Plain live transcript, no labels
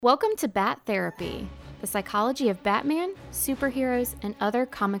Welcome to Bat Therapy, the psychology of Batman, superheroes, and other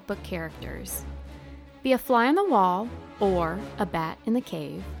comic book characters. Be a fly on the wall or a bat in the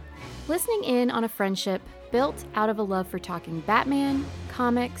cave, listening in on a friendship built out of a love for talking Batman,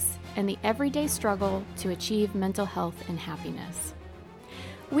 comics, and the everyday struggle to achieve mental health and happiness.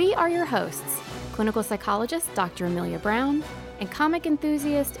 We are your hosts, clinical psychologist Dr. Amelia Brown, and comic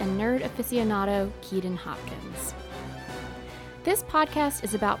enthusiast and nerd aficionado Keaton Hopkins. This podcast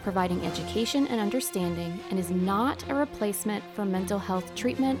is about providing education and understanding and is not a replacement for mental health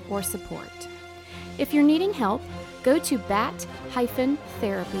treatment or support. If you're needing help, go to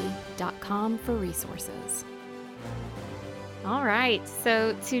bat-therapy.com for resources. All right,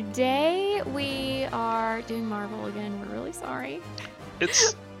 so today we are doing Marvel again. We're really sorry.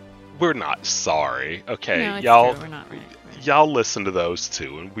 We're not sorry, okay? No, it's y'all, true. We're not right. y'all listen to those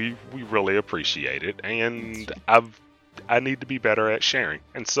too, and we really appreciate it. And I need to be better at sharing,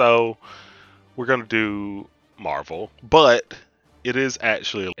 and so we're gonna do Marvel, but it is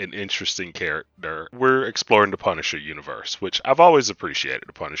actually an interesting character. We're exploring the Punisher universe, which I've always appreciated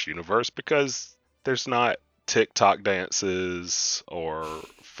the Punisher universe because there's not TikTok dances or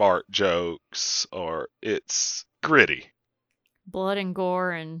fart jokes, or it's gritty. Blood and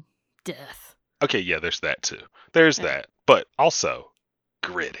gore and death. Okay, yeah, there's that too. There's that, but also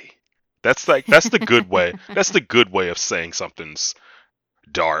gritty. That's the good way. That's the good way of saying something's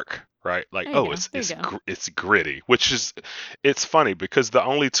dark, right? Like, it's gritty, which is, it's funny because the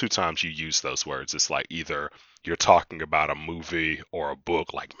only two times you use those words, it's like either you're talking about a movie or a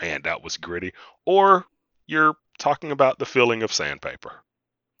book, like, man, that was gritty, or you're talking about the feeling of sandpaper.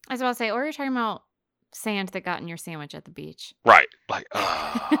 I was about to say, or you're talking about sand that got in your sandwich at the beach. Right. Like,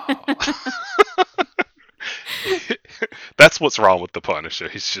 oh. That's what's wrong with the Punisher.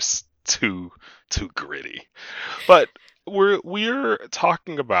 He's just too gritty. But we're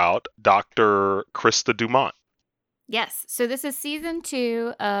talking about Dr. Krista Dumont. Yes. So this is season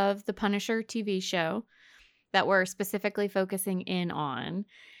 2 of the Punisher TV show that we're specifically focusing in on.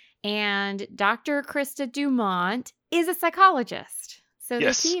 And Dr. Krista Dumont is a psychologist. So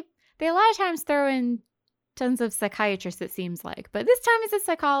yes. They a lot of times throw in tons of psychiatrists, it seems like. But this time it's a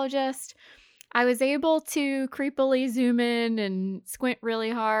psychologist. I was able to creepily zoom in and squint really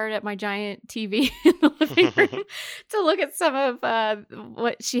hard at my giant TV in the living room to look at some of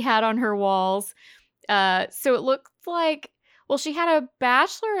what she had on her walls. So it looked like, well, she had a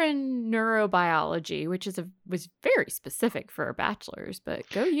bachelor in neurobiology, which was very specific for a bachelor's, but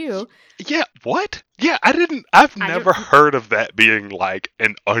go you. Yeah, what? Yeah, I've never heard of that being like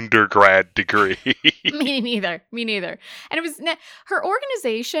an undergrad degree. Me neither. And it was, her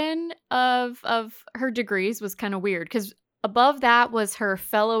organization of her degrees was kind of weird because above that was her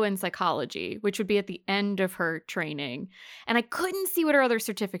fellow in psychology, which would be at the end of her training. And I couldn't see what her other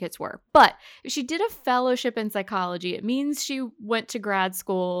certificates were. But if she did a fellowship in psychology, it means she went to grad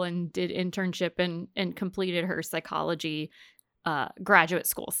school and did internship and completed her psychology graduate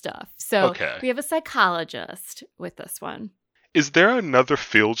school stuff. So we have a psychologist with this one. Is there another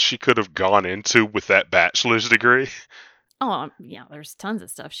field she could have gone into with that bachelor's degree? Oh, yeah, there's tons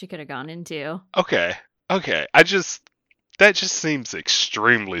of stuff she could have gone into. Okay. That just seems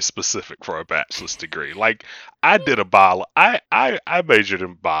extremely specific for a bachelor's degree. Like, I did I majored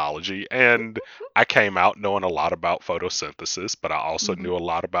in biology, and I came out knowing a lot about photosynthesis, but I also knew a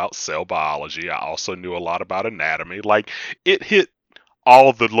lot about cell biology. I also knew a lot about anatomy. Like, it hit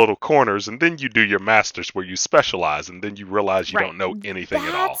all the little corners, and then you do your master's where you specialize, and then you realize you don't know anything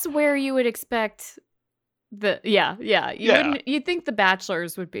at all. That's where you would expect you'd think the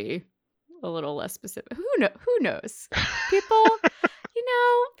bachelor's would be a little less specific. Who knows? People,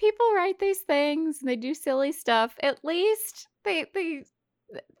 people write these things and they do silly stuff. At least they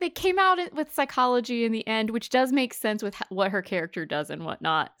came out with psychology in the end, which does make sense with what her character does and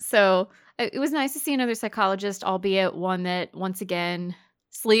whatnot. So it was nice to see another psychologist, albeit one that once again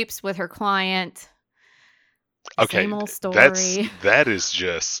sleeps with her client. Okay, same old story. That is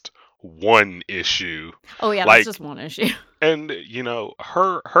just one issue. Oh yeah, that's just one issue. And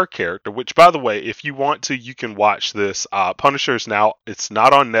her character, which by the way, if you want to, you can watch this. Punisher's now, it's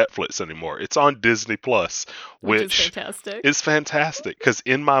not on Netflix anymore. It's on Disney Plus, which is fantastic. Because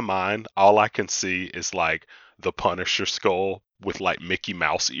in my mind, all I can see is like the Punisher skull with like Mickey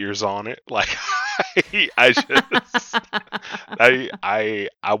Mouse ears on it. Like I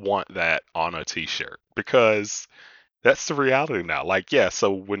want that on a t-shirt because that's the reality now. Like, yeah,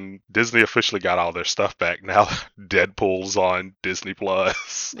 so when Disney officially got all their stuff back, now Deadpool's on Disney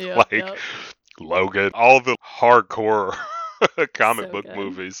Plus. Logan, all the hardcore comic So book good.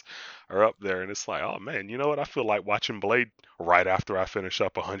 movies are up there, and it's like, oh man, you know what? I feel like watching Blade right after I finish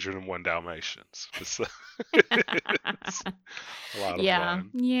up 101 Dalmatians. It's a lot of Yeah, fun.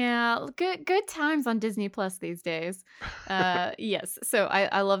 yeah. Good times on Disney Plus these days. Yes. So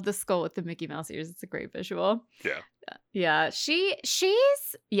I love the skull with the Mickey Mouse ears. It's a great visual. Yeah. Yeah,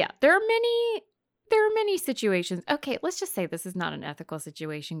 she's yeah, there are many situations. Okay, let's just say this is not an ethical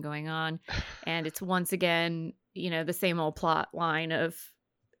situation going on, and it's once again, the same old plot line of,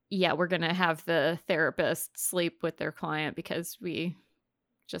 yeah, we're going to have the therapist sleep with their client because we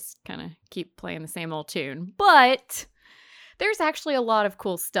just kind of keep playing the same old tune. But there's actually a lot of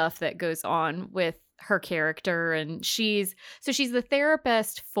cool stuff that goes on with her character, and she's the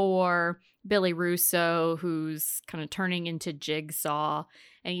therapist for Billy Russo, who's kind of turning into Jigsaw,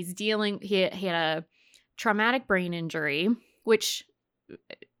 and he had a traumatic brain injury, which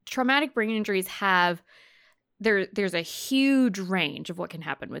traumatic brain injuries have there's a huge range of what can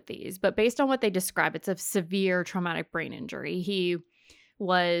happen with these, but based on what they describe, it's a severe traumatic brain injury. He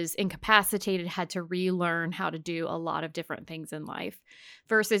was incapacitated, had to relearn how to do a lot of different things in life.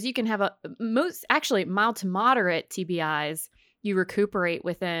 Versus you can have actually mild to moderate TBIs, you recuperate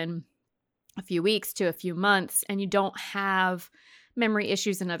within a few weeks to a few months, and you don't have memory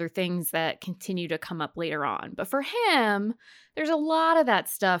issues and other things that continue to come up later on. But for him, there's a lot of that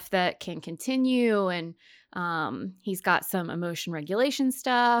stuff that can continue, and he's got some emotion regulation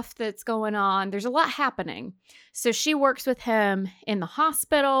stuff that's going on. There's a lot happening. So she works with him in the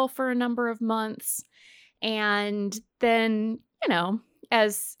hospital for a number of months. And then,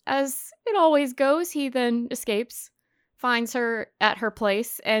 as it always goes, he then escapes, finds her at her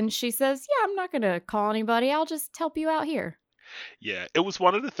place, and she says, "Yeah, I'm not going to call anybody. I'll just help you out here." Yeah, it was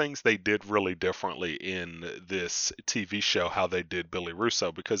one of the things they did really differently in this TV show, how they did Billy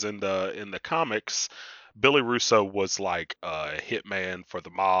Russo, because in the comics, Billy Russo was like a hitman for the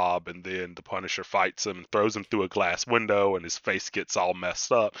mob, and then the Punisher fights him, throws him through a glass window, and his face gets all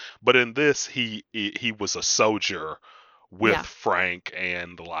messed up. But in this, he was a soldier with Yeah. Frank,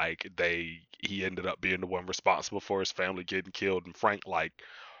 and like he ended up being the one responsible for his family getting killed, and Frank like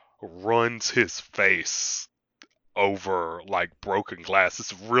runs his face over like broken glass.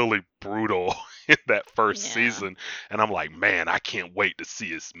 It's really brutal in that first Yeah. season, and I'm like, man, I can't wait to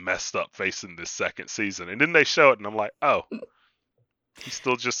see his messed up face in this second season. And then they show it, and I'm like, oh, he's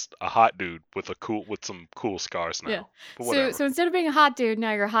still just a hot dude with some cool scars Yeah. now. But So whatever. so instead of being a hot dude,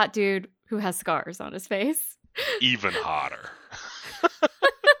 now you're a hot dude who has scars on his face. Even hotter.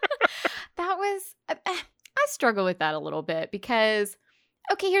 That was I struggle with that a little bit because,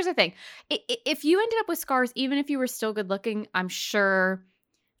 okay, here's the thing. If you ended up with scars, even if you were still good looking, I'm sure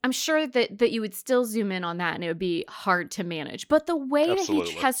that you would still zoom in on that and it would be hard to manage. But the way that he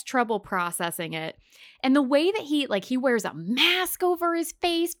Absolutely. has trouble processing it, and the way that he wears a mask over his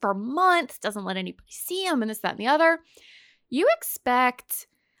face for months, doesn't let anybody see him, and this, that, and the other, you expect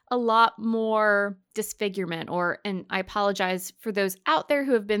a lot more disfigurement, and I apologize for those out there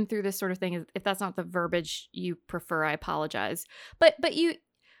who have been through this sort of thing. If that's not the verbiage you prefer, I apologize. But you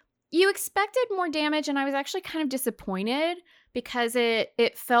expected more damage, and I was actually kind of disappointed because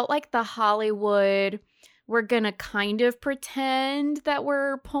it felt like the Hollywood, we're going to kind of pretend that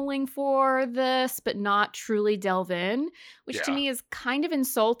we're pulling for this, but not truly delve in, which to Yeah. me is kind of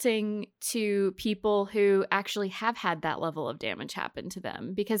insulting to people who actually have had that level of damage happen to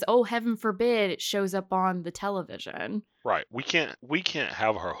them because, oh, heaven forbid, it shows up on the television. Right. We can't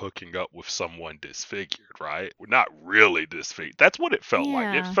have her hooking up with someone disfigured, right? We're not really disfigured. That's what it felt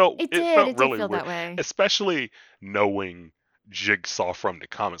like. It Yeah, felt it it did. felt It did really feel weird, that way. especially knowing Jigsaw from the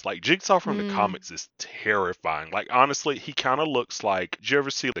comics. Like Jigsaw from the Mm, comics is terrifying. Like honestly, he kind of looks like. Did you ever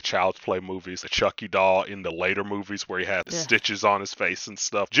see the Child's Play movies, the Chucky doll in the later movies where he had the ugh, stitches on his face and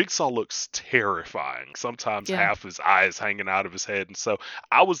stuff? Jigsaw looks terrifying. Sometimes yeah. half his eyes hanging out of his head, and so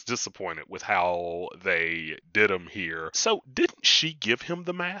I was disappointed with how they did him here. So, didn't she give him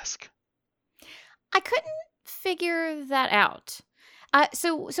the mask? I couldn't figure that out.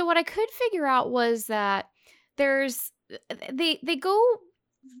 So what I could figure out was that there's they go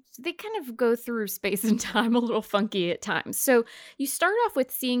they kind of go through space and time a little funky at times. So you start off with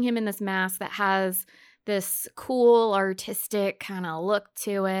seeing him in this mask that has this cool artistic kind of look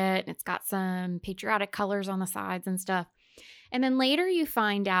to it, and it's got some patriotic colors on the sides and stuff. And then later you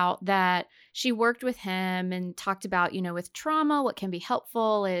find out that she worked with him and talked about, with trauma, what can be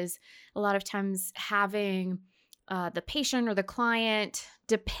helpful is a lot of times having the patient or the client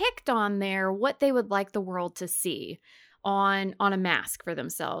depict on there what they would like the world to see. on a mask for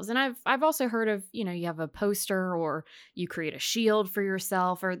themselves. And I've also heard of, you have a poster or you create a shield for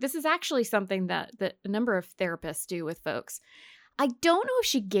yourself, or this is actually something that a number of therapists do with folks. I don't know if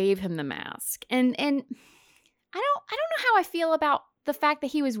she gave him the mask. And I don't know how I feel about the fact that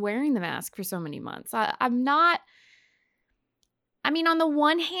he was wearing the mask for so many months. I'm not. I mean, on the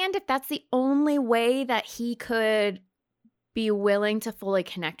one hand, if that's the only way that he could be willing to fully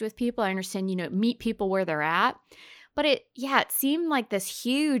connect with people, I understand, meet people where they're at. But it seemed like this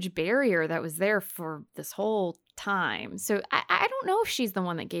huge barrier that was there for this whole time. So I don't know if she's the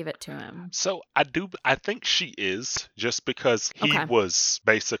one that gave it to him. So I think she is, just because he Okay. was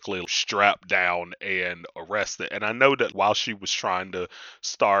basically strapped down and arrested. And I know that while she was trying to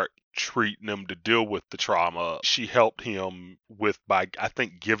start treating him to deal with the trauma, she helped him by, I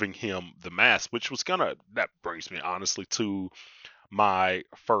think, giving him the mask, which was that brings me honestly to my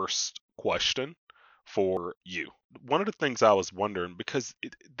first question for you. One of the things I was wondering, because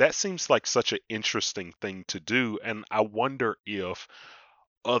that seems like such an interesting thing to do, and I wonder if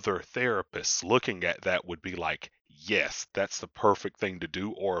other therapists looking at that would be like, yes, that's the perfect thing to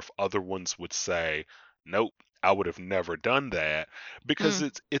do, or if other ones would say, nope, I would have never done that. Because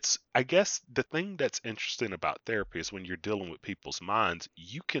it's I guess the thing that's interesting about therapy is when you're dealing with people's minds,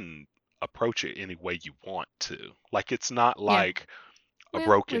 you can approach it any way you want to. Like, it's not Yeah. like a Well,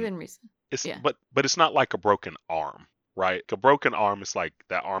 broken within reason. it's Yeah. but it's not like a broken arm, right? A broken arm is like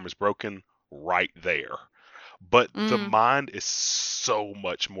that arm is broken right there. But the mind is so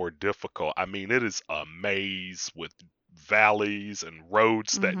much more difficult. I mean, it is a maze with valleys and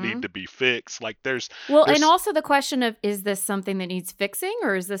roads that need to be fixed. Like Well, and there's also the question of, is this something that needs fixing,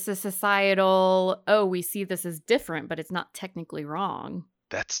 or is this a societal, we see this as different, but it's not technically wrong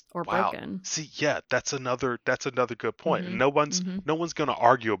that's or wow. broken? See, yeah, that's another good point. And Mm-hmm. no one's gonna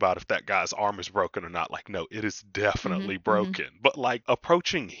argue about if that guy's arm is broken or not. Like, no, it is definitely Mm-hmm. broken. But like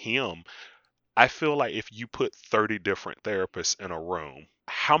approaching him, I feel like if you put 30 different therapists in a room,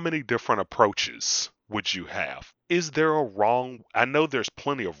 how many different approaches would you have? Is there a wrong? I know there's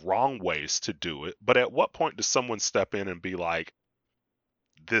plenty of wrong ways to do it, but at what point does someone step in and be like,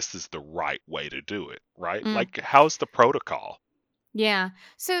 this is the right way to do it, right? Mm. Like, how's the protocol? Yeah.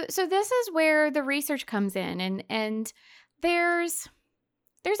 So this is where the research comes in, and there's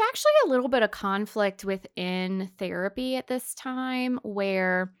actually a little bit of conflict within therapy at this time,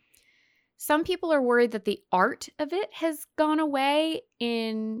 where some people are worried that the art of it has gone away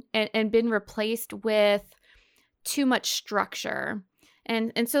and been replaced with too much structure.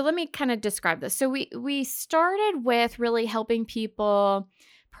 And so let me kind of describe this. So we started with really helping people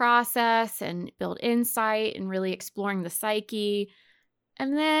process and build insight and really exploring the psyche.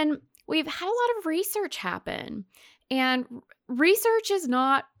 And then we've had a lot of research happen. And research is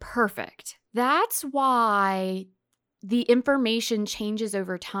not perfect. That's why the information changes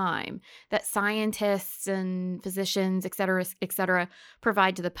over time that scientists and physicians, et cetera,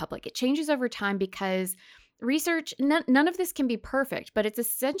 provide to the public. It changes over time because research, none of this can be perfect, but it's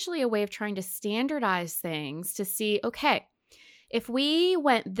essentially a way of trying to standardize things to see, okay, if we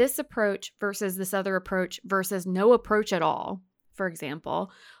went this approach versus this other approach versus no approach at all, for example,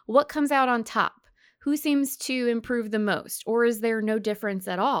 what comes out on top? Who seems to improve the most? Or is there no difference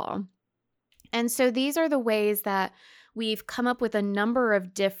at all? And so these are the ways that we've come up with a number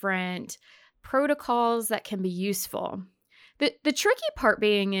of different protocols that can be useful. The tricky part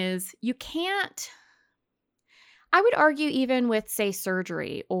being is you can't, I would argue, even with, say,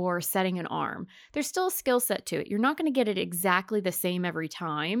 surgery or setting an arm, there's still a skill set to it. You're not going to get it exactly the same every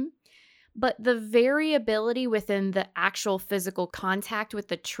time, but the variability within the actual physical contact with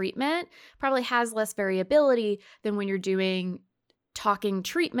the treatment probably has less variability than when you're doing talking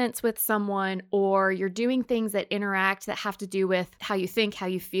treatments with someone, or you're doing things that interact that have to do with how you think, how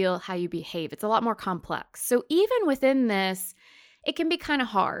you feel, how you behave. It's a lot more complex. So even within this, it can be kind of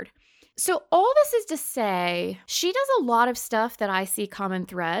hard. So all this is to say, she does a lot of stuff that I see common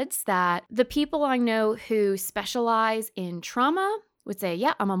threads that the people I know who specialize in trauma would say,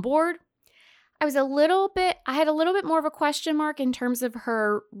 yeah, I'm on board. I had a little bit more of a question mark in terms of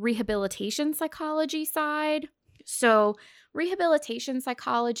her rehabilitation psychology side. So rehabilitation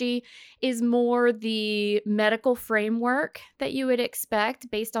psychology is more the medical framework that you would expect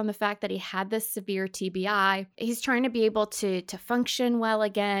based on the fact that he had this severe TBI. He's trying to be able to function well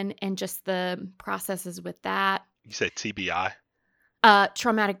again, and just the processes with that. You said TBI?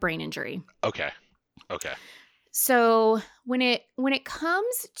 Traumatic brain injury. Okay. So when it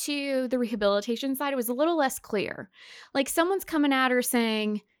comes to the rehabilitation side, it was a little less clear. Like, someone's coming at her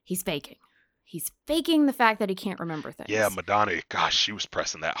saying he's faking. He's faking the fact that he can't remember things. Yeah, Madonna, gosh, she was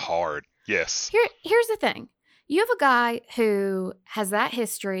pressing that hard. Yes. Here's the thing. You have a guy who has that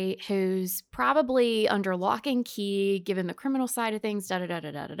history, who's probably under lock and key, given the criminal side of things,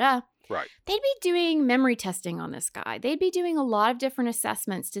 da-da-da-da-da-da-da. Right. They'd be doing memory testing on this guy. They'd be doing a lot of different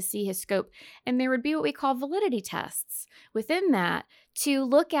assessments to see his scope. And there would be what we call validity tests within that to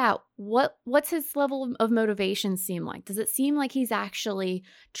look at what's his level of motivation seem like. Does it seem like he's actually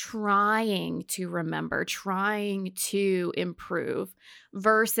trying to remember, trying to improve,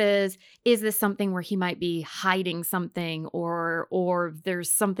 versus is this something where he might be hiding something, or there's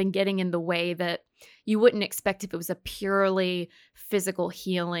something getting in the way that you wouldn't expect if it was a purely physical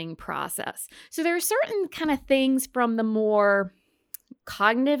healing process. So there are certain kind of things from the more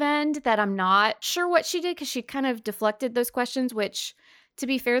cognitive end that I'm not sure what she did, because she kind of deflected those questions, which, to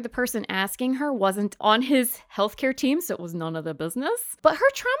be fair, the person asking her wasn't on his healthcare team, so it was none of the business. But her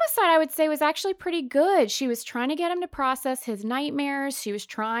trauma side, I would say, was actually pretty good. She was trying to get him to process his nightmares. She was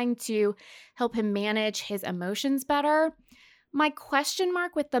trying to help him manage his emotions better. My question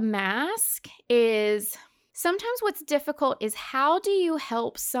mark with the mask is sometimes what's difficult is, how do you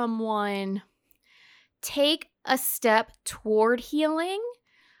help someone take a step toward healing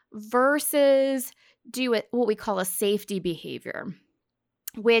versus do it what we call a safety behavior,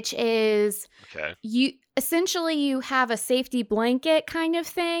 which is you have a safety blanket kind of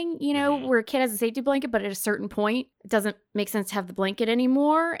thing, where a kid has a safety blanket, but at a certain point, it doesn't make sense to have the blanket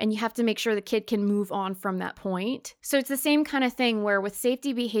anymore. And you have to make sure the kid can move on from that point. So it's the same kind of thing where with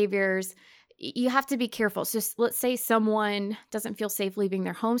safety behaviors, you have to be careful. So let's say someone doesn't feel safe leaving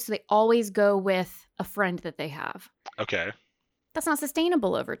their home, so they always go with a friend that they have. Okay. That's not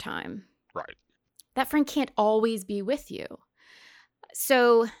sustainable over time. Right. That friend can't always be with you.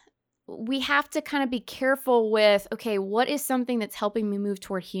 So we have to kind of be careful with, okay, what is something that's helping me move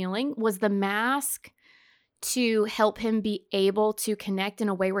toward healing? Was the mask to help him be able to connect in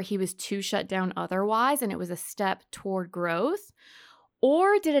a way where he was too shut down otherwise, and it was a step toward growth?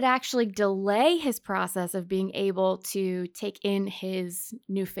 Or did it actually delay his process of being able to take in his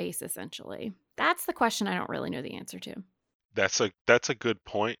new face, essentially? That's the question I don't really know the answer to. That's a good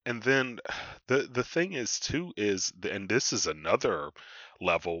point. And then the thing is too is, and this is another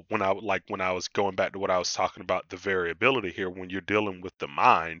level, when I was going back to what I was talking about, the variability here, when you're dealing with the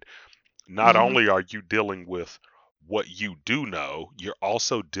mind, not only are you dealing with what you do know, you're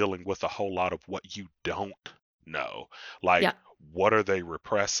also dealing with a whole lot of what you don't know. Like, what are they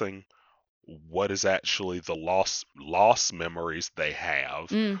repressing? What is actually the lost memories they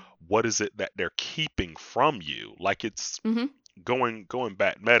have? What is it that they're keeping from you? Like, it's going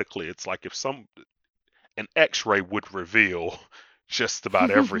back medically, it's like if an x-ray would reveal just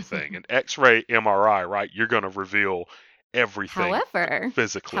about everything. An x-ray, MRI, right? You're going to reveal everything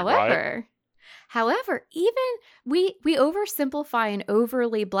physically, right? However, even we oversimplify and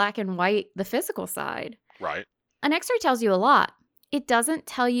overly black and white the physical side. Right. An x-ray tells you a lot. It doesn't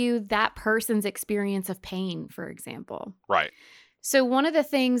tell you that person's experience of pain, for example. Right. So one of the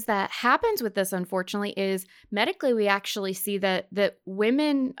things that happens with this, unfortunately, is medically we actually see that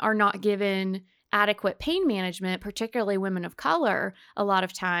women are not given adequate pain management, particularly women of color, a lot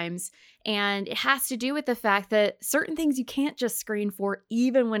of times. And it has to do with the fact that certain things you can't just screen for,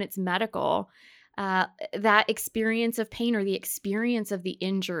 even when it's medical. That experience of pain or the experience of the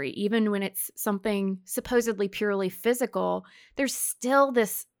injury, even when it's something supposedly purely physical, there's still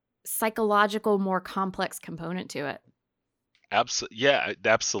this psychological, more complex component to it. Yeah,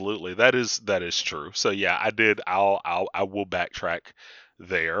 absolutely. That is true. So yeah, I will backtrack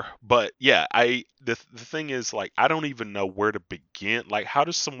there. But yeah, the thing is, like, I don't even know where to begin. Like, how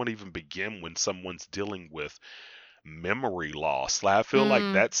does someone even begin when someone's dealing with memory loss? Like, I feel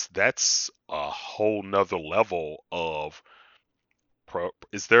like that's a whole nother level of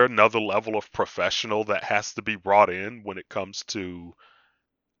is there another level of professional that has to be brought in when it comes to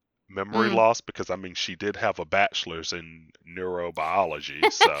memory loss? Because I mean, she did have a bachelor's in neurobiology,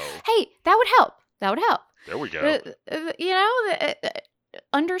 so hey, that would help. There we go.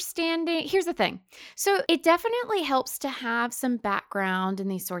 Understanding, here's the thing. So it definitely helps to have some background in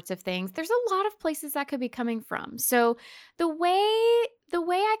these sorts of things. There's a lot of places that could be coming from. So the way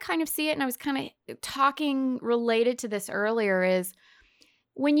I kind of see it, and I was kind of talking related to this earlier, is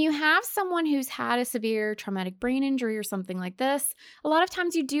when you have someone who's had a severe traumatic brain injury or something like this, a lot of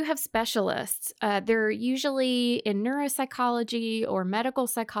times you do have specialists. They're usually in neuropsychology or medical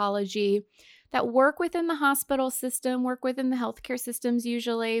psychology that work within the hospital system, work within the healthcare systems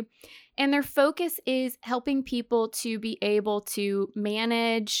usually. And their focus is helping people to be able to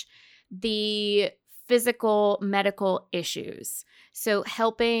manage the physical medical issues. So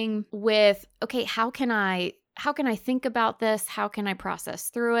helping with, okay, how can I think about this? How can I process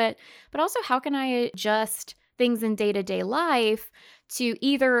through it? But also, how can I adjust things in day-to-day life to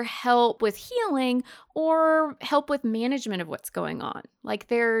either help with healing or help with management of what's going on. Like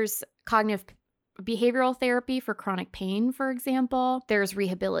there's cognitive behavioral therapy for chronic pain, for example. There's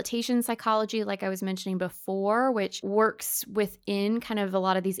rehabilitation psychology, like I was mentioning before, which works within kind of a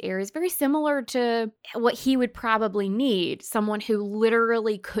lot of these areas, very similar to what he would probably need. Someone who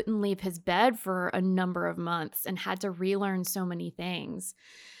literally couldn't leave his bed for a number of months and had to relearn so many things.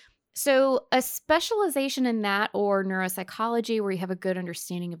 So a specialization in that or neuropsychology where you have a good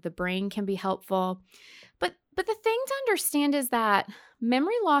understanding of the brain can be helpful. But the thing to understand is that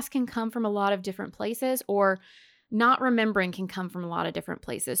memory loss can come from a lot of different places, or not remembering can come from a lot of different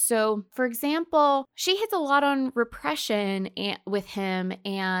places. So, for example, she hits a lot on repression with him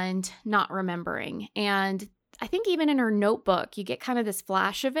and not remembering. And I think even in her notebook, you get kind of this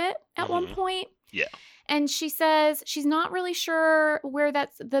flash of it at one point. Yeah. And she says she's not really sure where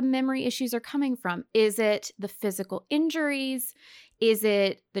the memory issues are coming from. Is it the physical injuries? Is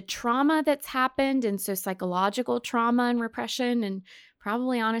it the trauma that's happened? And so psychological trauma and repression, and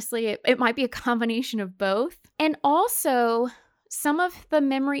probably honestly, it might be a combination of both. And also some of the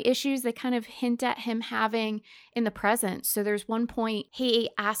memory issues they kind of hint at him having in the present. So there's one point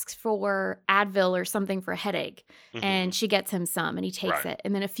he asks for Advil or something for a headache, and she gets him some and he takes it.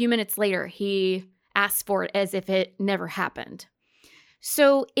 And then a few minutes later, he asks for it as if it never happened.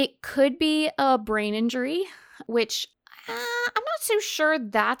 So it could be a brain injury, which I'm not so sure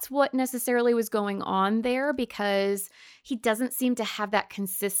that's what necessarily was going on there, because he doesn't seem to have that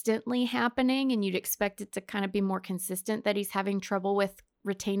consistently happening, and you'd expect it to kind of be more consistent that he's having trouble with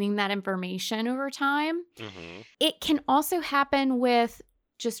retaining that information over time. It can also happen with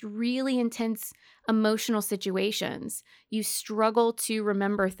just really intense emotional situations. You struggle to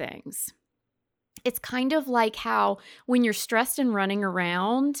remember things. It's kind of like how when you're stressed and running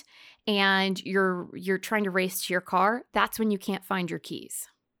around and you're trying to race to your car, that's when you can't find your keys.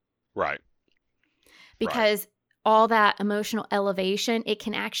 Right. Because all that emotional elevation, it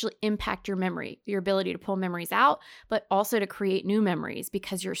can actually impact your memory, your ability to pull memories out, but also to create new memories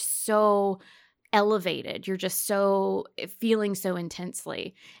because you're so elevated. You're just so feeling so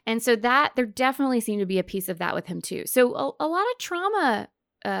intensely. And so that there definitely seemed to be a piece of that with him too. So a lot of trauma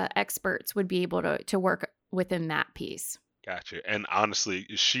experts would be able to work within that piece. Gotcha. And honestly,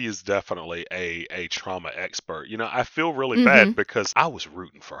 she is definitely a trauma expert. You know, I feel really bad because I was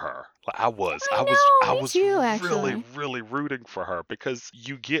rooting for her. Like I was too, really, actually. really rooting for her because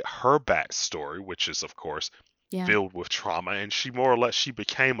you get her backstory, which is of course filled with trauma, and she more or less she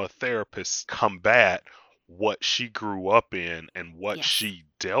became a therapist combat what she grew up in and what she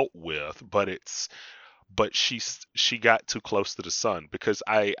dealt with, but she got too close to the sun, because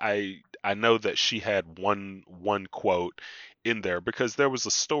I know that she had one quote in there, because there was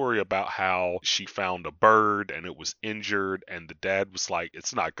a story about how she found a bird and it was injured and the dad was like,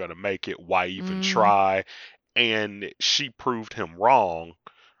 it's not going to make it, why even try? And she proved him wrong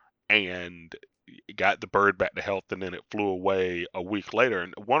and got the bird back to health, and then it flew away a week later.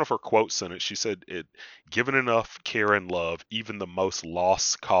 And one of her quotes in it, she said, given enough care and love, even the most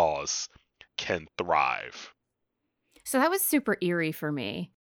lost cause can thrive. So that was super eerie for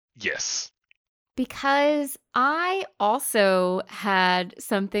me. Yes. Because I also had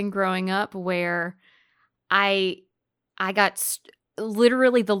something growing up where I got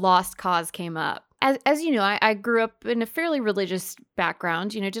literally the lost cause came up. As you know, I grew up in a fairly religious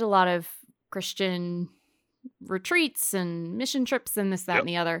background, did a lot of Christian retreats and mission trips and this, that, and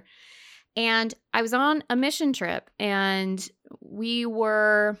the other. And I was on a mission trip, and we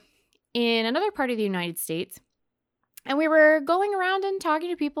were in another part of the United States. And we were going around and talking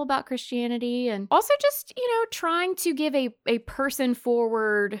to people about Christianity, and also just, trying to give a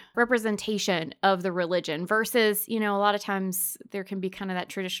person-forward representation of the religion versus, a lot of times there can be kind of that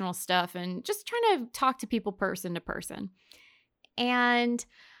traditional stuff, and just trying to talk to people person to person. And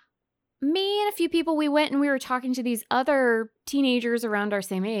me and a few people, we went and we were talking to these other teenagers around our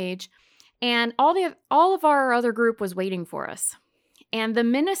same age, and all of our other group was waiting for us. And the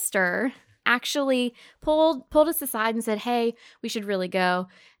minister actually pulled us aside and said, hey, we should really go.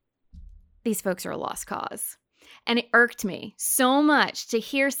 These folks are a lost cause. And it irked me so much to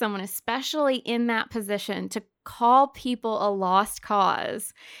hear someone, especially in that position, to call people a lost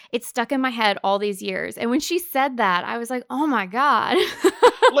cause. It stuck in my head all these years. And when she said that, I was like, oh my God.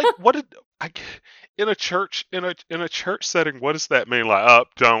 Like, what did in a church setting, what does that mean? Like,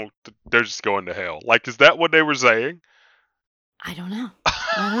 they're just going to hell. Like, is that what they were saying? I don't know.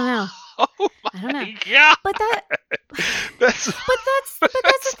 Oh my God. But that's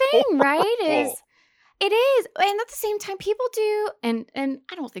the thing, right? It is, and at the same time, people do, and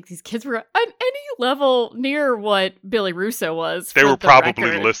I don't think these kids were on any level near what Billy Russo was, They for were the probably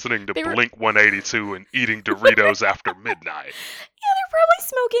record. listening to They were, Blink 182 and eating Doritos after midnight. yeah, they're probably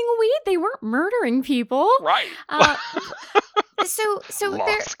smoking weed. They weren't murdering people. Right. Uh, so there,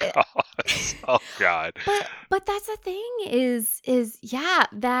 Lost cause. Oh God. but that's the thing is yeah,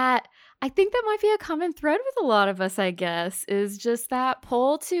 that I think that might be a common thread with a lot of us, I guess, is just that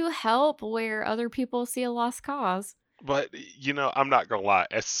pull to help where other people see a lost cause. But I'm not gonna lie.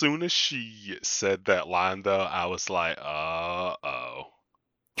 As soon as she said that line, though, I was like, oh.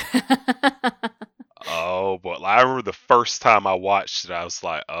 Oh, but I remember the first time I watched it, I was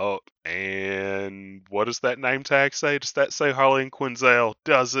like, oh, and what does that name tag say? Does that say Harleen Quinzel?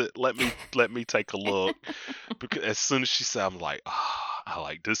 Does it? Let me take a look. Because as soon as she said, I'm like, I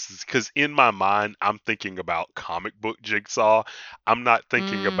like this is because in my mind, I'm thinking about comic book Jigsaw. I'm not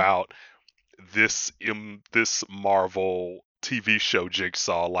thinking Mm. about this Marvel TV show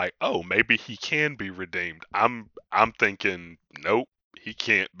Jigsaw. Like, oh, maybe he can be redeemed. I'm thinking, nope. He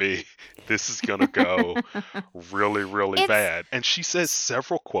can't be. This is gonna go really, really It's bad. And she says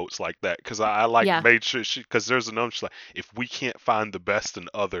several quotes like that because I like yeah. made sure because there's another. She's like, if we can't find the best in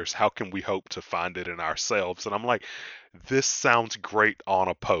others, how can we hope to find it in ourselves? And I'm like, this sounds great on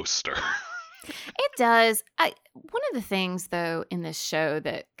a poster. It does. One of the things, though, in this show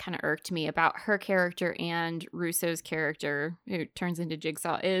that kind of irked me about her character and Russo's character, who turns into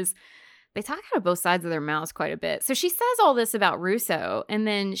Jigsaw, is they talk out of both sides of their mouths quite a bit. So she says all this about Russo, and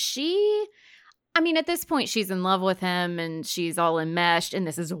then at this point, she's in love with him and she's all enmeshed. And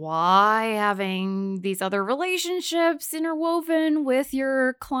this is why having these other relationships interwoven with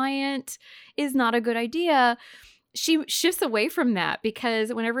your client is not a good idea. She shifts away from that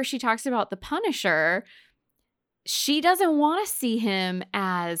because whenever she talks about the Punisher, she doesn't want to see him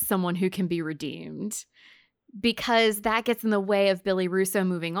as someone who can be redeemed because that gets in the way of Billy Russo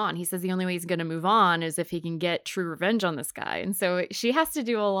moving on. He says the only way he's going to move on is if he can get true revenge on this guy. And so she has to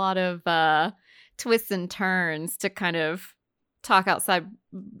do a lot of twists and turns to kind of talk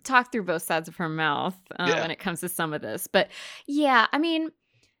through both sides of her mouth Yeah. when it comes to some of this. But yeah,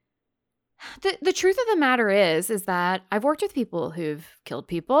 the truth of the matter is that I've worked with people who've killed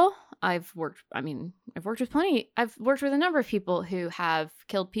people. I've worked with a number of people who have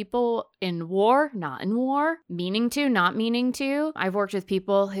killed people in war, not in war, meaning to, not meaning to. I've worked with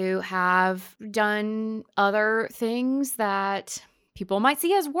people who have done other things that people might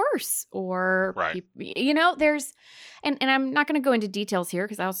see as worse or, Right. There's, and I'm not going to go into details here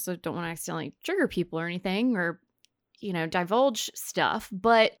because I also don't want to accidentally trigger people or anything or, divulge stuff,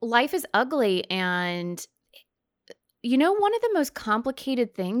 but life is ugly. And, one of the most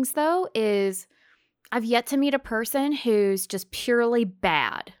complicated things, though, is I've yet to meet a person who's just purely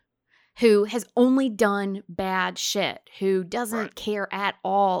bad, who has only done bad shit, who doesn't care at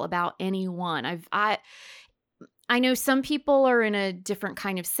all about anyone. I know some people are in a different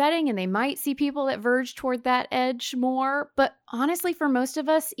kind of setting and they might see people that verge toward that edge more. But honestly, for most of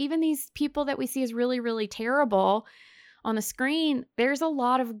us, even these people that we see as really, really terrible on the screen, there's a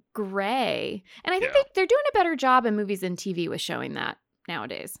lot of gray. And I think they're doing a better job in movies and TV with showing that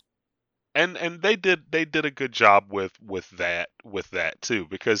nowadays. And they did a good job with that too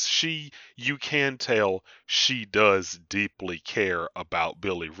because you can tell she does deeply care about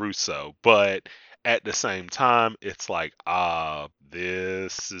Billy Russo, but at the same time it's like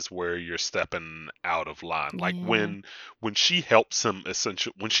this is where you're stepping out of line. Like when she helps him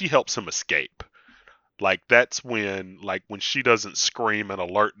escape. Like that's when she doesn't scream and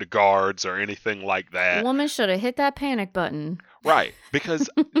alert the guards or anything like that. Woman should have hit that panic button. Right, because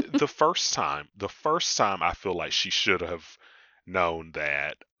the first time I feel like she should have known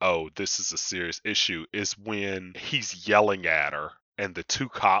that, oh, this is a serious issue is when he's yelling at her and the two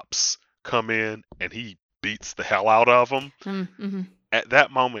cops come in and he beats the hell out of them. Mm-hmm. At that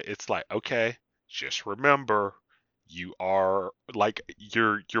moment it's like, okay, just remember you are like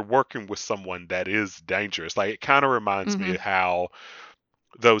you're working with someone that is dangerous. Like it kind of reminds me of how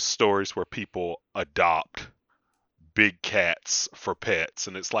those stories where people adopt big cats for pets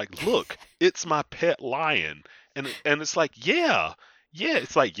and it's like, look, it's my pet lion, and it's like, yeah,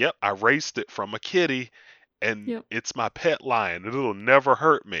 it's like, yep, I raised it from a kitty and it's my pet lion and it'll never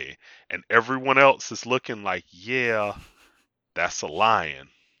hurt me, and everyone else is looking like, yeah, that's a lion.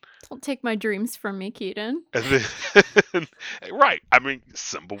 Don't take my dreams from me, Keaton. And then, right. I mean,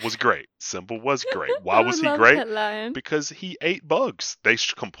 Simba was great. Simba was great. Why I was he love great? that line. Because he ate bugs. They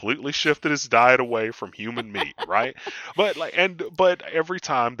completely shifted his diet away from human meat, right? But every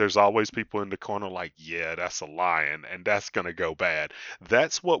time there's always people in the corner like, yeah, that's a lion, and that's gonna go bad.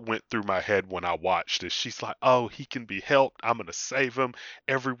 That's what went through my head when I watched this. She's like, oh, he can be helped. I'm gonna save him.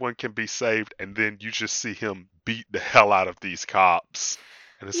 Everyone can be saved, and then you just see him beat the hell out of these cops,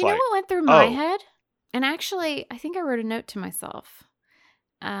 and it's You know like, what went through my oh. head? And actually, I think I wrote a note to myself.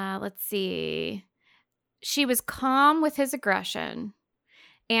 Let's see. She was calm with his aggression,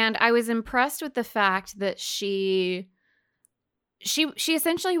 and I was impressed with the fact that she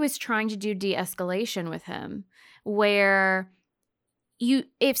essentially was trying to do de-escalation with him, where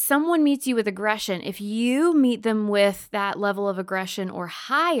if someone meets you with aggression, if you meet them with that level of aggression or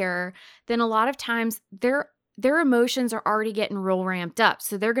higher, then a lot of times their emotions are already getting real ramped up.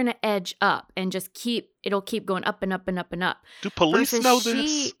 So they're going to edge up and just it'll keep going up and up and up and up. Do police Versus know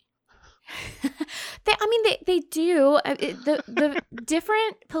this? they do. The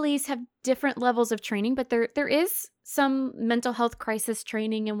different police have different levels of training, but there is some mental health crisis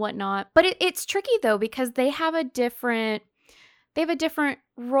training and whatnot. But it's tricky though, because they have a different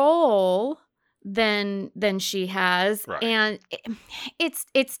role than she has, Right. and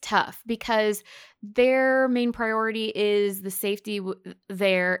it's tough because their main priority is the safety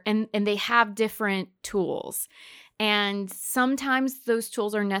there, and they have different tools, and sometimes those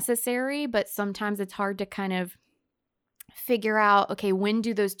tools are necessary, but sometimes it's hard to kind of figure out, okay, when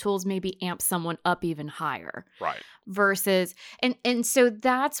do those tools maybe amp someone up even higher, Right. versus and so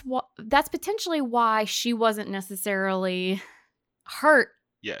that's potentially why she wasn't necessarily hurt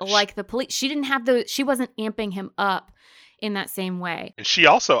like the police. She didn't have she wasn't amping him up in that same way. And she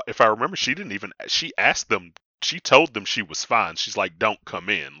also, if I remember, she asked them, she told them she was fine. She's like, don't come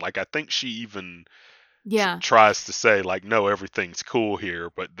in. Like, I think she even tries to say, like, no, everything's cool here,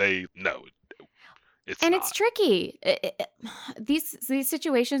 but no, it's and not. It's tricky. These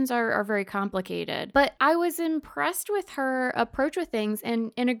situations are very complicated. But I was impressed with her approach with things,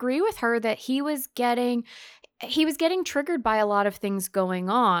 and agree with her that he was getting triggered by a lot of things going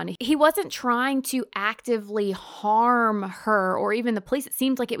on. He wasn't trying to actively harm her or even the police. It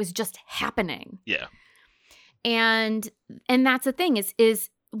seemed like it was just happening. Yeah. And that's the thing is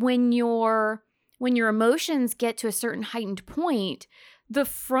when your emotions get to a certain heightened point, the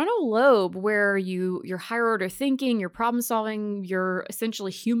frontal lobe, where your higher order thinking, your problem solving, your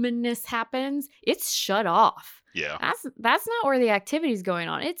essentially humanness happens, it's shut off. Yeah. That's not where the activity is going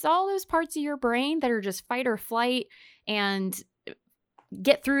on. It's all those parts of your brain that are just fight or flight and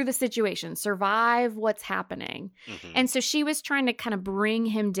get through the situation, survive what's happening. Mm-hmm. And so she was trying to kind of bring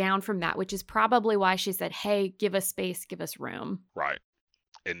him down from that, which is probably why she said, hey, give us space, give us room. Right.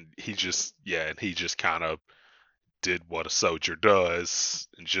 And he just kind of did what a soldier does,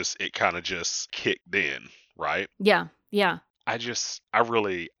 and it kind of just kicked in, right? Yeah. Yeah. I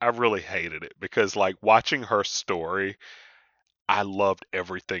really hated it, because like watching her story, I loved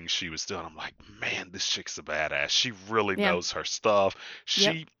everything she was doing. I'm like, man, this chick's a badass. She really knows her stuff.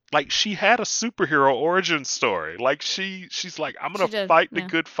 She had a superhero origin story. Like she's like, I'm going to fight the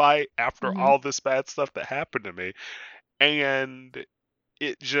good fight after all this bad stuff that happened to me. And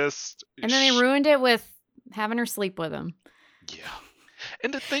it just... And then they ruined it with having her sleep with him. Yeah.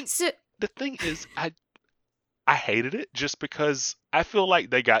 And the thing is, I hated it just because I feel like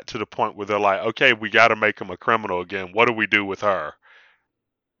they got to the point where they're like, okay, we got to make him a criminal again. What do we do with her?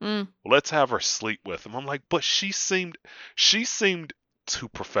 Well, let's have her sleep with him. I'm like, but she seemed too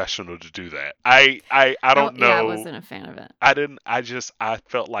professional to do that. I don't know. Yeah, I wasn't a fan of it. I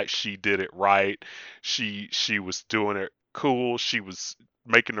felt like she did it right. She was doing it cool. She was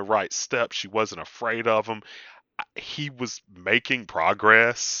making the right steps. She wasn't afraid of him. He was making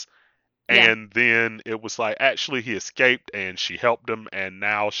progress. And then it was like, actually, he escaped and she helped him. And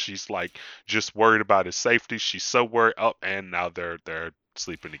now she's like just worried about his safety. She's so worried. Oh, and now they're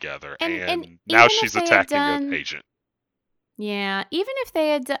sleeping together. And now she's attacking an agent. Yeah. Even if they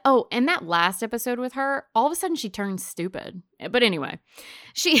had... and that last episode with her, all of a sudden she turned stupid. But anyway,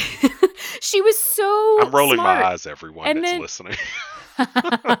 she was so I'm rolling smart. my eyes, everyone that's listening.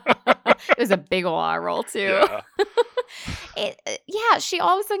 It was a big ol' eye roll, too. Yeah. She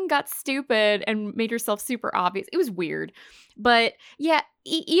all of a sudden got stupid and made herself super obvious. It was weird. But yeah,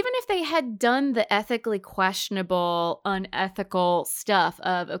 even if they had done the ethically questionable, unethical stuff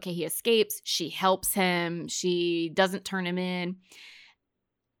of, okay, he escapes, she helps him, she doesn't turn him in.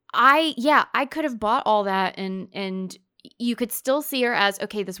 I could have bought all that, and you could still see her as,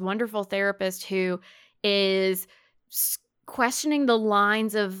 okay, this wonderful therapist who is questioning the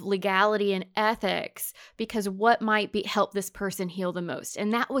lines of legality and ethics because what might help this person heal the most.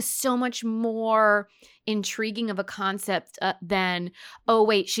 And that was so much more intriguing of a concept than, oh,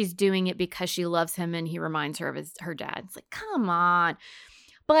 wait, she's doing it because she loves him and he reminds her of her dad. It's like, come on.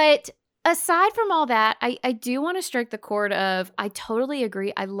 But aside from all that, I do want to strike the chord of, I totally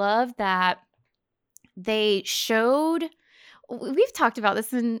agree. I love that they showed, we've talked about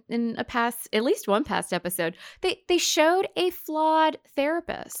this in a past, at least one past episode. They showed a flawed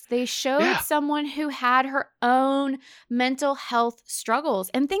therapist. They showed someone who had her own mental health struggles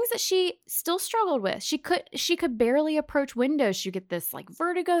and things that she still struggled with. She could barely approach windows. She get this like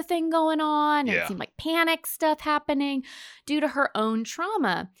vertigo thing going on, and it seemed like panic stuff happening due to her own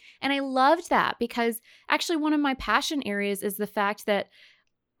trauma. And I loved that because actually one of my passion areas is the fact that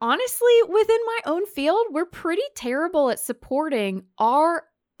honestly, within my own field, we're pretty terrible at supporting our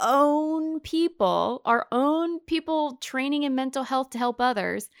own people training in mental health to help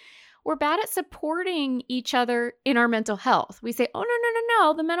others. We're bad at supporting each other in our mental health. We say, oh,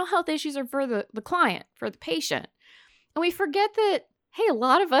 no, the mental health issues are for the client, for the patient. And we forget that, hey, a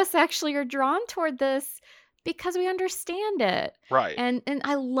lot of us actually are drawn toward this because we understand it. Right. And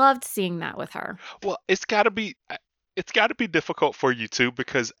I loved seeing that with her. Well, it's got to be difficult for you too,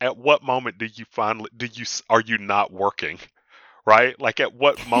 because at what moment are you not working, right? Like at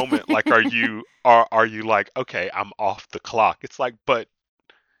what moment, like are you like, okay, I'm off the clock? It's like, but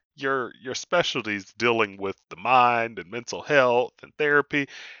your specialty is dealing with the mind and mental health and therapy,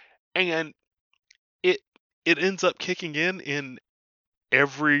 and it ends up kicking in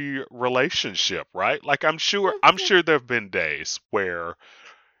every relationship, right? Like I'm sure there have been days where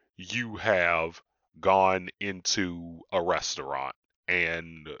you have gone into a restaurant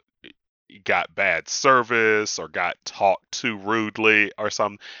and got bad service or got talked to rudely or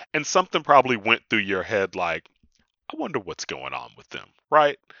something, and something probably went through your head like, I wonder what's going on with them,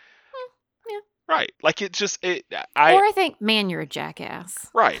 right? Yeah. Right. Like it just or I think, man, you're a jackass.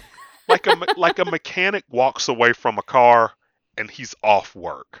 Right. Like a mechanic walks away from a car and he's off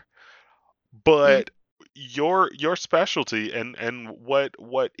work. But your specialty and what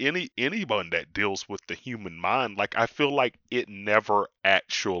anyone that deals with the human mind, like I feel like it never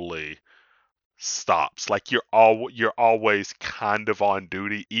actually stops. Like you're always kind of on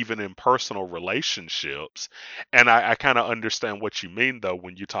duty, even in personal relationships. And I kind of understand what you mean though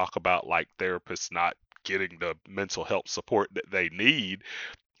when you talk about like therapists not getting the mental health support that they need.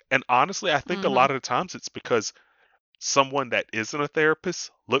 And honestly, I think a lot of the times it's because someone that isn't a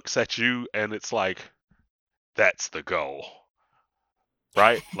therapist looks at you and it's like, that's the goal,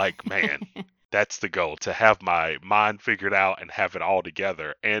 right? Like, man, that's the goal, to have my mind figured out and have it all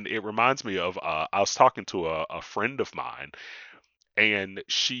together. And it reminds me of, I was talking to a friend of mine, and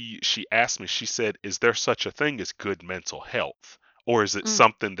she asked me, she said, is there such a thing as good mental health? Or is it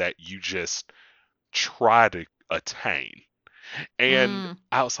something that you just try to attain? And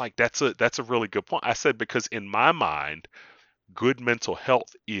I was like, that's a really good point. I said, because in my mind, good mental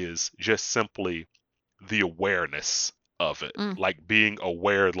health is just simply the awareness of it. Like being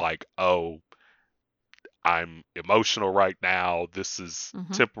aware, like, oh, I'm emotional right now. This is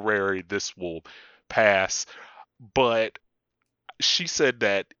temporary. This will pass. But she said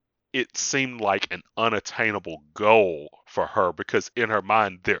that it seemed like an unattainable goal for her because in her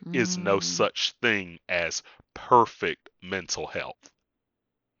mind, there is no such thing as perfect mental health.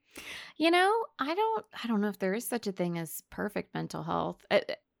 You know, I don't know if there is such a thing as perfect mental health.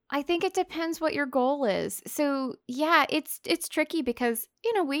 I think it depends what your goal is. So yeah, it's tricky because,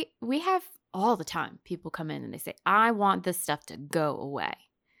 you know, we have all the time people come in and they say, I want this stuff to go away.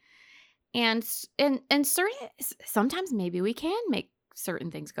 And sometimes maybe we can make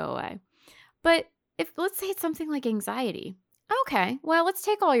certain things go away. But if let's say it's something like anxiety. Okay, well, let's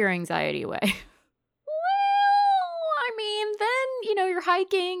take all your anxiety away. Well, I mean, then, you know, you're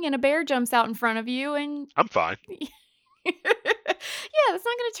hiking and a bear jumps out in front of you and I'm fine. Yeah, that's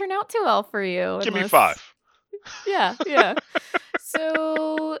not going to turn out too well for you. Give me 5. Yeah.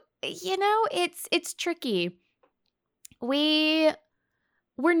 So, you know, it's tricky. We're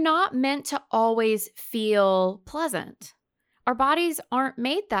not meant to always feel pleasant. Our bodies aren't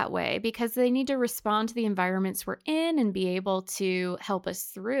made that way because they need to respond to the environments we're in and be able to help us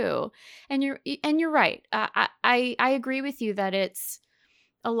through. And you're right. I agree with you that it's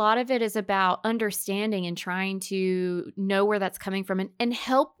a lot of it is about understanding and trying to know where that's coming from and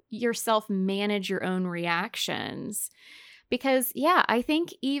help yourself manage your own reactions. Because, yeah, I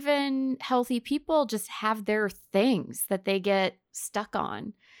think even healthy people just have their things that they get stuck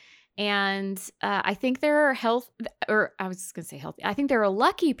on. And I think there are I think there are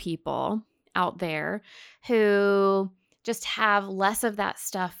lucky people out there who just have less of that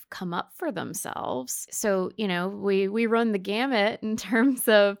stuff come up for themselves. So, we run the gamut in terms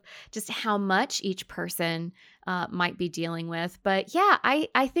of just how much each person might be dealing with. But yeah,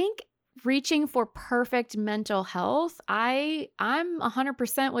 I think reaching for perfect mental health, I'm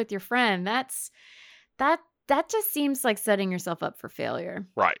 100% with your friend. That just seems like setting yourself up for failure.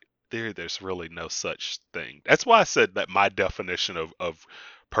 Right. There's really no such thing. That's why I said that my definition of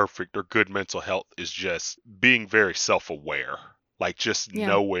perfect or good mental health is just being very self-aware. Like just Yeah.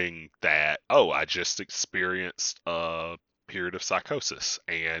 knowing that, oh, I just experienced a period of psychosis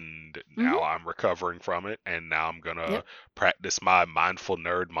and now Mm-hmm. I'm recovering from it, and now I'm gonna Yep. practice my mindful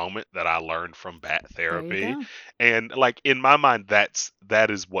nerd moment that I learned from bat There you therapy. go. And like in my mind, that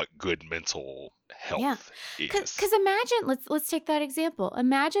is what good mental Yeah. health is. Cause imagine, let's take that example.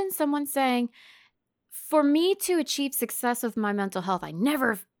 Imagine someone saying, for me to achieve success with my mental health, I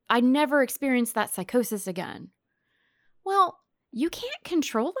never experienced that psychosis again. Well, you can't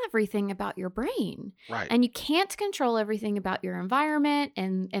control everything about your brain, Right. and you can't control everything about your environment,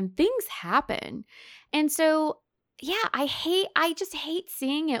 and things happen. And so, yeah, I just hate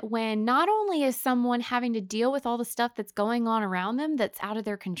seeing it when not only is someone having to deal with all the stuff that's going on around them that's out of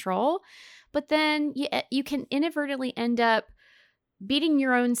their control, but then you can inadvertently end up beating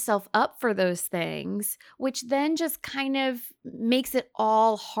your own self up for those things, which then just kind of makes it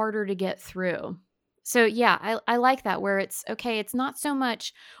all harder to get through. So, yeah, I like that, where it's okay. It's not so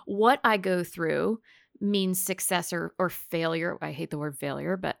much what I go through means success or failure. I hate the word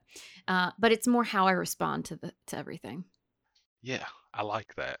failure, but it's more how I respond to everything. Yeah, I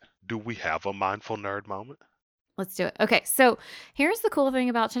like that. Do we have a mindful nerd moment? Let's do it. Okay, so here's the cool thing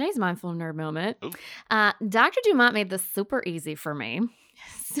about today's mindful nerd moment. Ooh. Dr. Dumont made this super easy for me.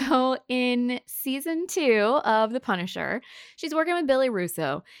 So in season 2 of The Punisher, she's working with Billy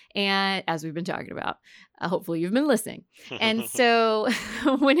Russo, and as we've been talking about, hopefully you've been listening. And so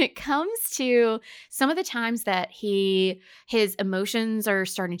when it comes to some of the times that his emotions are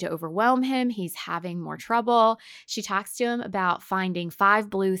starting to overwhelm him, he's having more trouble, she talks to him about finding 5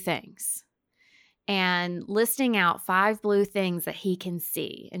 blue things and listing out 5 blue things that he can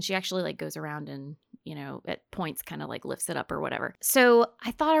see. And she actually like goes around and, at points kind of like lifts it up or whatever. So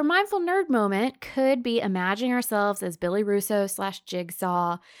I thought our mindful nerd moment could be imagining ourselves as Billy Russo /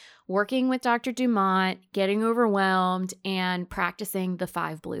 Jigsaw, working with Dr. Dumont, getting overwhelmed, and practicing the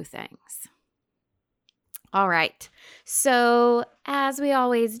 5 blue things. All right. So as we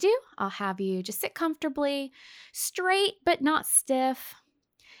always do, I'll have you just sit comfortably, straight but not stiff.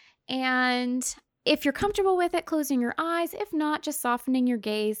 And if you're comfortable with it, closing your eyes. If not, just softening your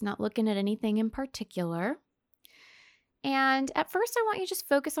gaze, not looking at anything in particular. And at first, I want you to just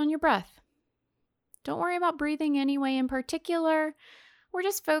focus on your breath. Don't worry about breathing any way in particular. We're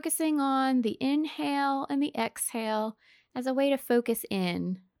just focusing on the inhale and the exhale as a way to focus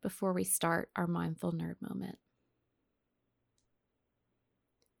in before we start our mindful nerd moment.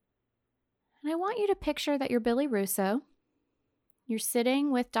 And I want you to picture that you're Billy Russo. You're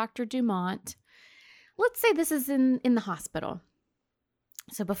sitting with Dr. Dumont. Let's say this is in the hospital.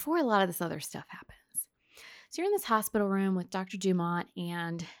 So before a lot of this other stuff happens. So you're in this hospital room with Dr. Dumont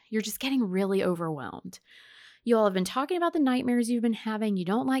and you're just getting really overwhelmed. You all have been talking about the nightmares you've been having. You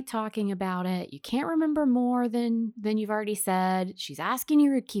don't like talking about it. You can't remember more than you've already said. She's asking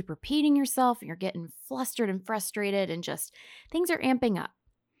you to keep repeating yourself and you're getting flustered and frustrated and just things are amping up.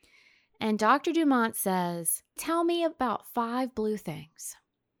 And Dr. Dumont says, tell me about 5 blue things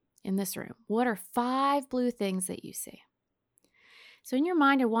in this room. What are 5 blue things that you see? So in your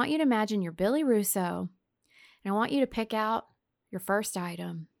mind, I want you to imagine you're Billy Russo, and I want you to pick out your first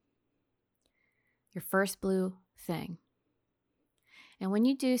item, your first blue thing. And when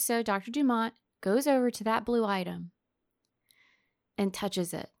you do so, Dr. Dumont goes over to that blue item and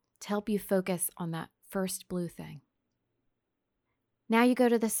touches it to help you focus on that first blue thing. Now you go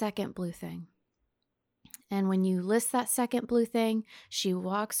to the second blue thing. And when you list that second blue thing, she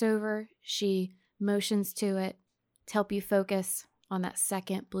walks over, she motions to it to help you focus on that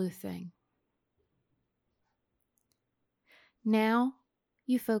second blue thing. Now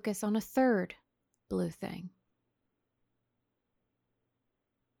you focus on a third blue thing.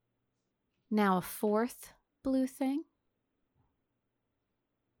 Now a fourth blue thing.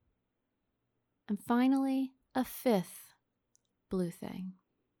 And finally, a fifth blue thing.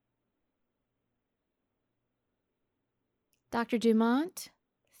 Dr. Dumont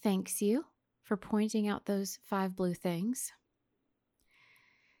thanks you for pointing out those 5 blue things.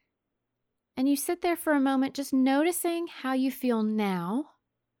 And you sit there for a moment just noticing how you feel now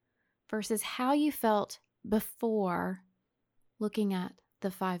versus how you felt before looking at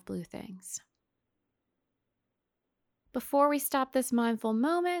the 5 blue things. Before we stop this mindful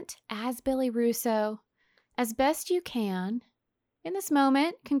moment, as Billy Russo, as best you can, in this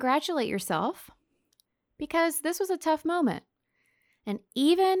moment, congratulate yourself because this was a tough moment. And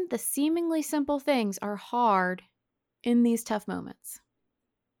even the seemingly simple things are hard in these tough moments.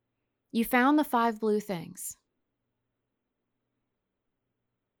 You found the 5 blue things.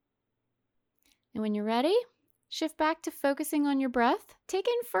 And when you're ready, shift back to focusing on your breath. Take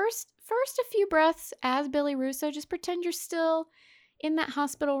in first a few breaths as Billy Russo. Just pretend you're still in that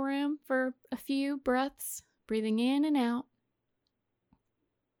hospital room for a few breaths, breathing in and out.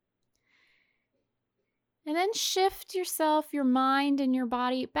 And then shift yourself, your mind, and your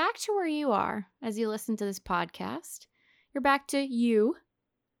body back to where you are as you listen to this podcast. You're back to you.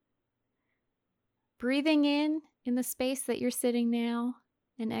 Breathing in the space that you're sitting now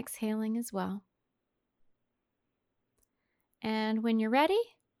and exhaling as well. And when you're ready,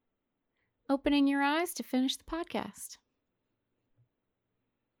 opening your eyes to finish the podcast.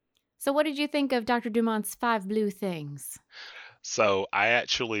 So what did you think of Dr. Dumont's 5 blue things? So I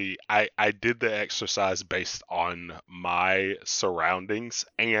did the exercise based on my surroundings,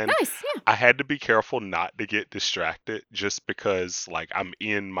 and Nice, yeah. I had to be careful not to get distracted just because like I'm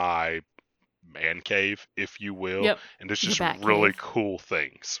in my man cave, if you will, Yep. and there's Your just bat really cave. cool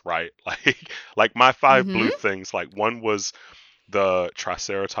things, right? Like my 5 blue things, like one was the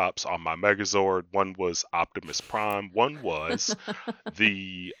Triceratops on my Megazord, one was Optimus Prime, one was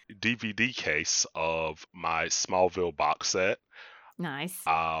the DVD case of my Smallville box set. Nice.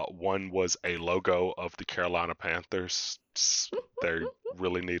 One was a logo of the Carolina Panthers. They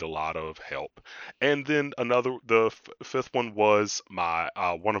really need a lot of help. And then the fifth one was my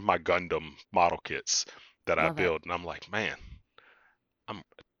one of my Gundam model kits that I Love it. built, and I'm like, man,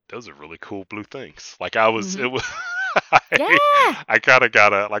 those are really cool blue things. Like it was, Yeah. I kind of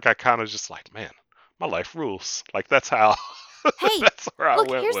just like, man, my life rules. Like that's how. Hey, that's where I look,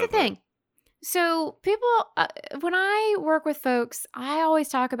 went here's with the thing. So people, when I work with folks, I always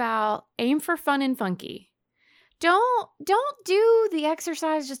talk about aim for fun and funky. Don't do the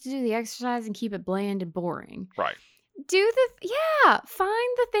exercise just to do the exercise and keep it bland and boring. Right. Find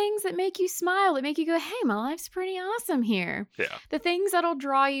the things that make you smile, that make you go, hey, my life's pretty awesome here. Yeah. The things that'll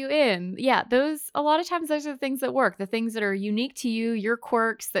draw you in. Yeah, a lot of times those are the things that work. The things that are unique to you, your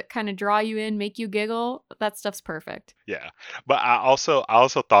quirks that kind of draw you in, make you giggle. That stuff's perfect. Yeah. But I also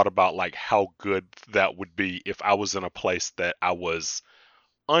thought about like how good that would be if I was in a place that I was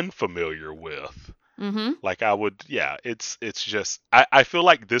unfamiliar with. Mm-hmm. Like I would, yeah, it's just I feel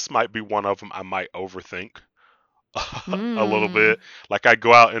like this might be one of them I might overthink a little bit. Like I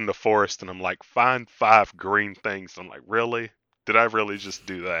go out in the forest and I'm like, find 5 green things. I'm like, really? Did I really just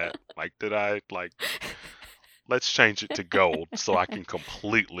do that? Like, did I like? Let's change it to gold so I can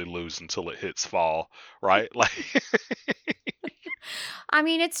completely lose until it hits fall, right? Like, I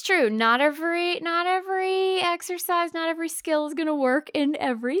mean, it's true. Not every exercise, not every skill is going to work in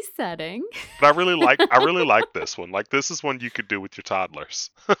every setting. but I really like this one. Like, this is one you could do with your toddlers.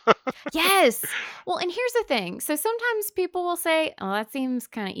 Yes. Well, and here's the thing. So sometimes people will say, oh, that seems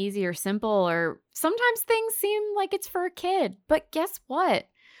kind of easy or simple, or sometimes things seem like it's for a kid. But guess what?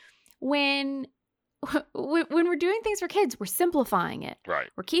 When we're doing things for kids, we're simplifying it. Right.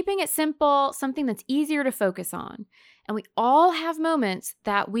 We're keeping it simple, something that's easier to focus on. And we all have moments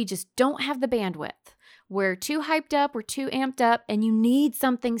that we just don't have the bandwidth. We're too hyped up, we're too amped up, and you need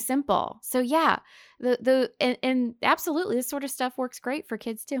something simple. So yeah, and absolutely, this sort of stuff works great for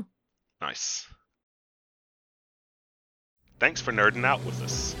kids too. Nice. Thanks for nerding out with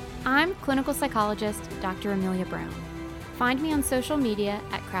us. I'm clinical psychologist Dr. Amelia Brown. Find me on social media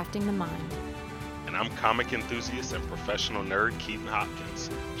at Crafting the Mind. And I'm comic enthusiast and professional nerd Keaton Hopkins.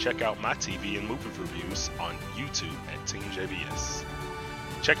 Check out my TV and movie reviews on YouTube at TeamJBS.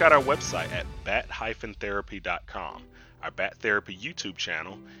 Check out our website at bat-therapy.com, our Bat Therapy YouTube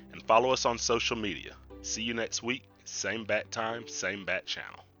channel, and follow us on social media. See you next week, same bat time, same bat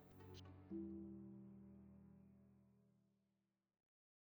channel.